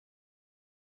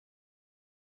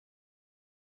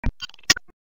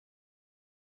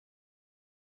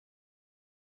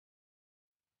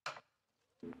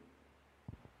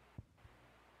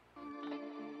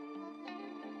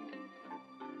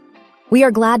We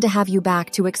are glad to have you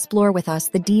back to explore with us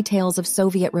the details of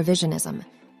Soviet revisionism.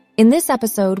 In this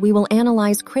episode, we will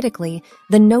analyze critically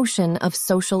the notion of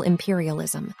social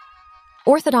imperialism.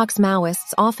 Orthodox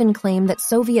Maoists often claim that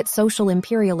Soviet social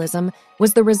imperialism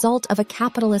was the result of a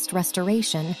capitalist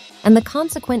restoration and the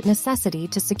consequent necessity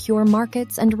to secure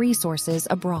markets and resources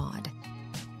abroad.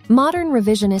 Modern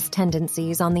revisionist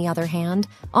tendencies, on the other hand,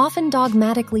 often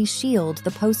dogmatically shield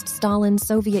the post-Stalin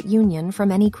Soviet Union from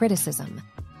any criticism.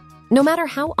 No matter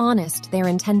how honest their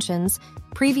intentions,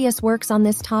 previous works on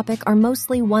this topic are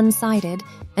mostly one-sided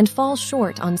and fall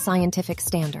short on scientific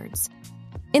standards.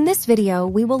 In this video,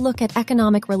 we will look at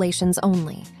economic relations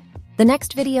only. The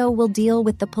next video will deal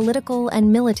with the political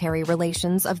and military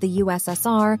relations of the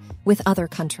USSR with other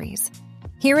countries.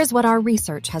 Here is what our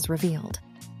research has revealed.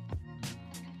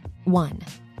 1.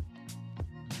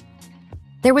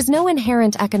 There was no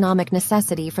inherent economic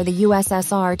necessity for the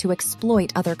USSR to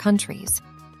exploit other countries.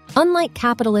 Unlike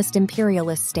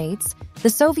capitalist-imperialist states, the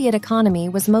Soviet economy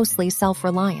was mostly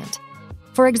self-reliant.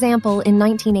 For example, in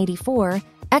 1984,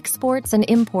 exports and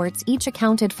imports each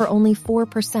accounted for only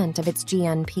 4% of its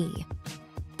GNP.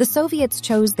 The Soviets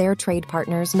chose their trade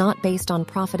partners not based on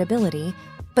profitability,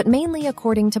 but mainly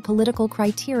according to political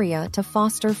criteria to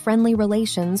foster friendly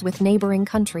relations with neighboring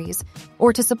countries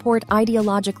or to support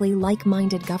ideologically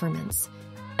like-minded governments.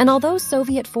 And although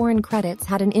Soviet foreign credits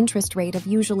had an interest rate of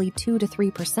usually 2 to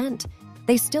 3%,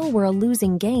 they still were a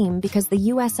losing game because the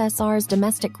USSR's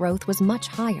domestic growth was much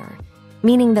higher,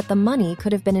 meaning that the money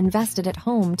could have been invested at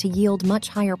home to yield much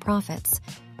higher profits.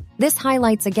 This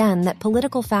highlights again that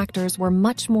political factors were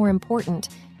much more important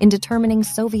in determining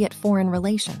Soviet foreign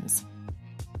relations.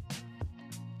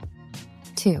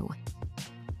 2.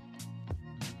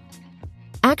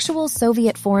 Actual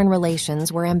Soviet foreign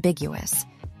relations were ambiguous.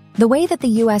 The way that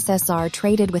the USSR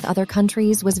traded with other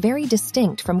countries was very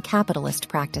distinct from capitalist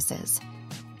practices.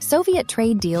 Soviet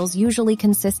trade deals usually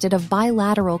consisted of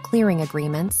bilateral clearing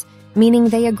agreements, meaning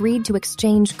they agreed to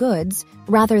exchange goods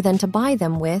rather than to buy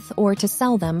them with or to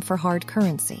sell them for hard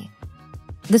currency.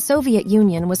 The Soviet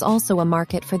Union was also a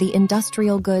market for the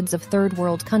industrial goods of third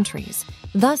world countries,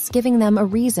 thus giving them a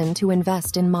reason to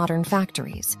invest in modern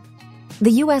factories.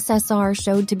 The USSR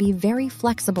showed to be very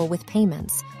flexible with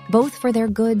payments, both for their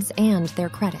goods and their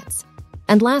credits.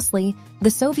 And lastly,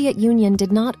 the Soviet Union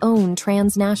did not own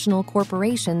transnational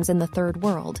corporations in the third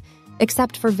world,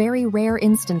 except for very rare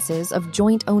instances of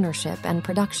joint ownership and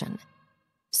production.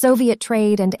 Soviet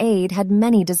trade and aid had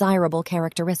many desirable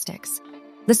characteristics.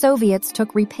 The Soviets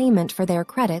took repayment for their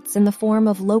credits in the form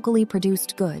of locally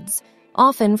produced goods,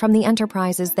 often from the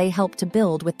enterprises they helped to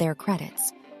build with their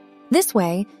credits. This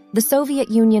way, the Soviet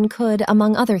Union could,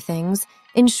 among other things,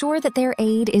 ensure that their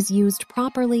aid is used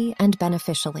properly and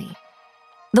beneficially.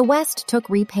 The West took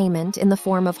repayment in the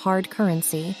form of hard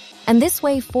currency, and this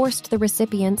way forced the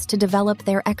recipients to develop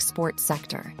their export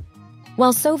sector.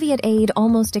 While Soviet aid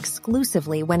almost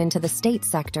exclusively went into the state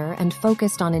sector and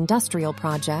focused on industrial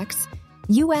projects,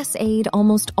 U.S. aid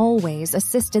almost always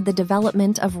assisted the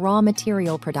development of raw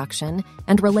material production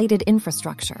and related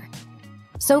infrastructure.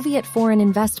 Soviet foreign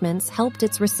investments helped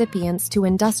its recipients to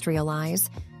industrialize,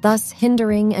 thus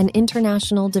hindering an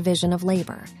international division of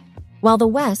labor, while the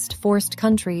West forced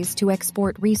countries to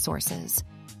export resources.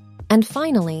 And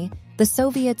finally, the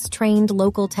Soviets trained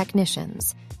local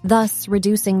technicians, thus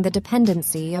reducing the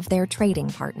dependency of their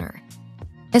trading partner.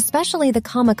 Especially the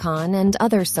Comecon and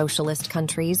other socialist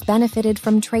countries benefited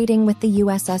from trading with the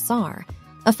USSR,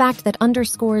 a fact that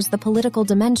underscores the political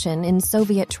dimension in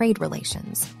Soviet trade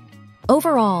relations.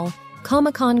 Overall,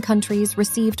 Comecon countries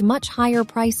received much higher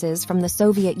prices from the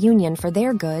Soviet Union for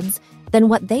their goods than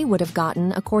what they would have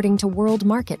gotten according to world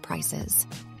market prices.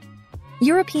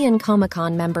 European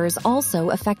Comecon members also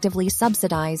effectively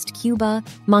subsidized Cuba,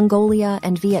 Mongolia,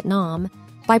 and Vietnam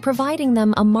by providing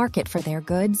them a market for their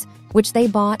goods, which they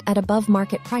bought at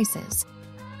above-market prices.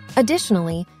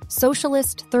 Additionally,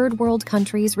 socialist third world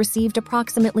countries received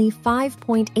approximately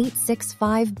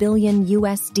 $5.865 billion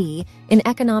USD in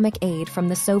economic aid from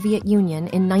the Soviet Union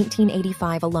in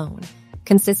 1985 alone,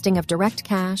 consisting of direct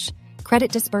cash,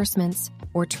 credit disbursements,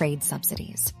 or trade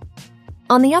subsidies.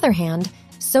 On the other hand,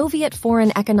 Soviet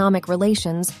foreign economic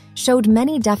relations showed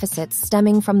many deficits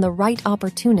stemming from the right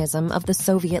opportunism of the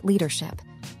Soviet leadership.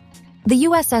 The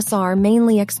USSR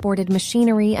mainly exported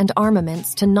machinery and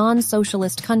armaments to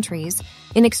non-socialist countries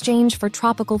in exchange for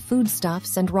tropical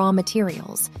foodstuffs and raw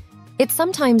materials. It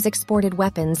sometimes exported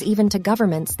weapons even to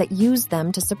governments that used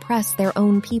them to suppress their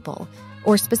own people,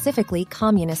 or specifically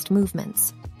communist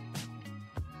movements.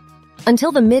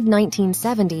 Until the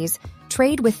mid-1970s,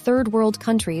 trade with third world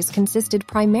countries consisted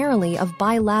primarily of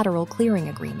bilateral clearing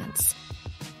agreements.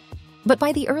 But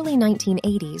by the early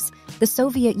 1980s, the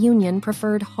Soviet Union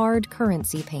preferred hard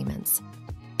currency payments.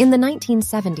 In the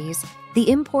 1970s, the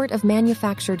import of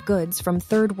manufactured goods from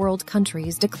third world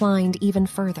countries declined even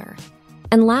further.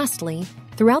 And lastly,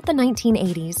 throughout the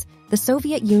 1980s, the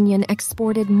Soviet Union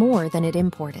exported more than it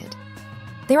imported.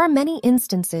 There are many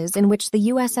instances in which the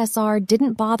USSR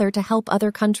didn't bother to help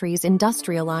other countries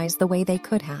industrialize the way they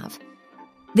could have.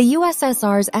 The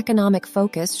USSR's economic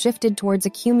focus shifted towards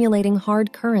accumulating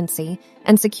hard currency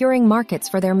and securing markets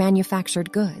for their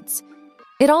manufactured goods.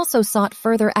 It also sought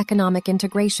further economic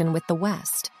integration with the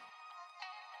West.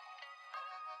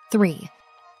 3.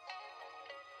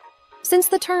 Since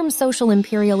the term social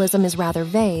imperialism is rather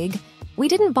vague, we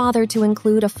didn't bother to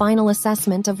include a final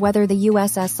assessment of whether the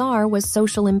USSR was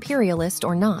social imperialist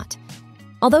or not.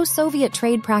 Although Soviet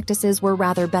trade practices were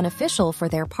rather beneficial for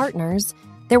their partners,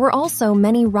 there were also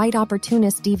many right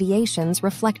opportunist deviations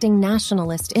reflecting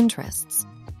nationalist interests.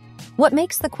 What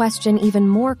makes the question even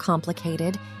more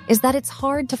complicated is that it's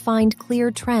hard to find clear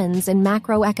trends in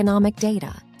macroeconomic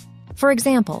data. For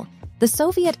example, the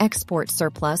Soviet export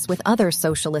surplus with other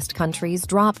socialist countries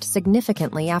dropped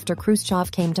significantly after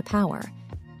Khrushchev came to power.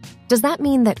 Does that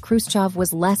mean that Khrushchev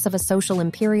was less of a social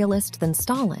imperialist than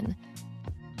Stalin?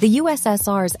 The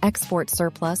USSR's export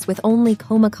surplus with only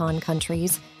Comecon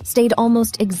countries stayed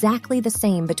almost exactly the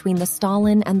same between the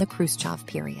Stalin and the Khrushchev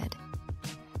period.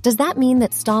 Does that mean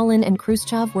that Stalin and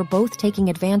Khrushchev were both taking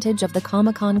advantage of the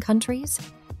Comecon countries?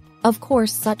 Of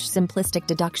course, such simplistic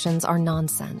deductions are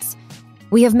nonsense.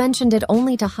 We have mentioned it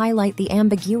only to highlight the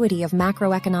ambiguity of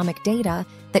macroeconomic data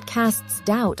that casts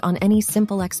doubt on any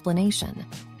simple explanation.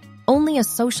 Only a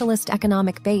socialist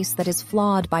economic base that is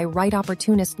flawed by right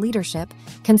opportunist leadership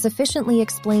can sufficiently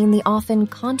explain the often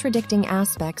contradicting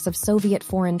aspects of Soviet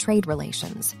foreign trade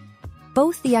relations.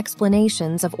 Both the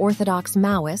explanations of orthodox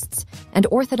Maoists and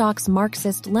orthodox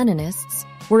Marxist-Leninists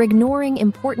were ignoring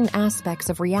important aspects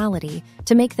of reality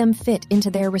to make them fit into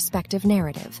their respective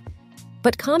narrative.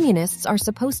 But communists are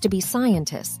supposed to be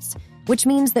scientists, which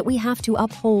means that we have to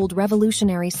uphold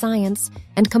revolutionary science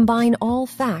and combine all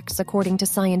facts according to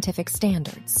scientific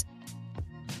standards.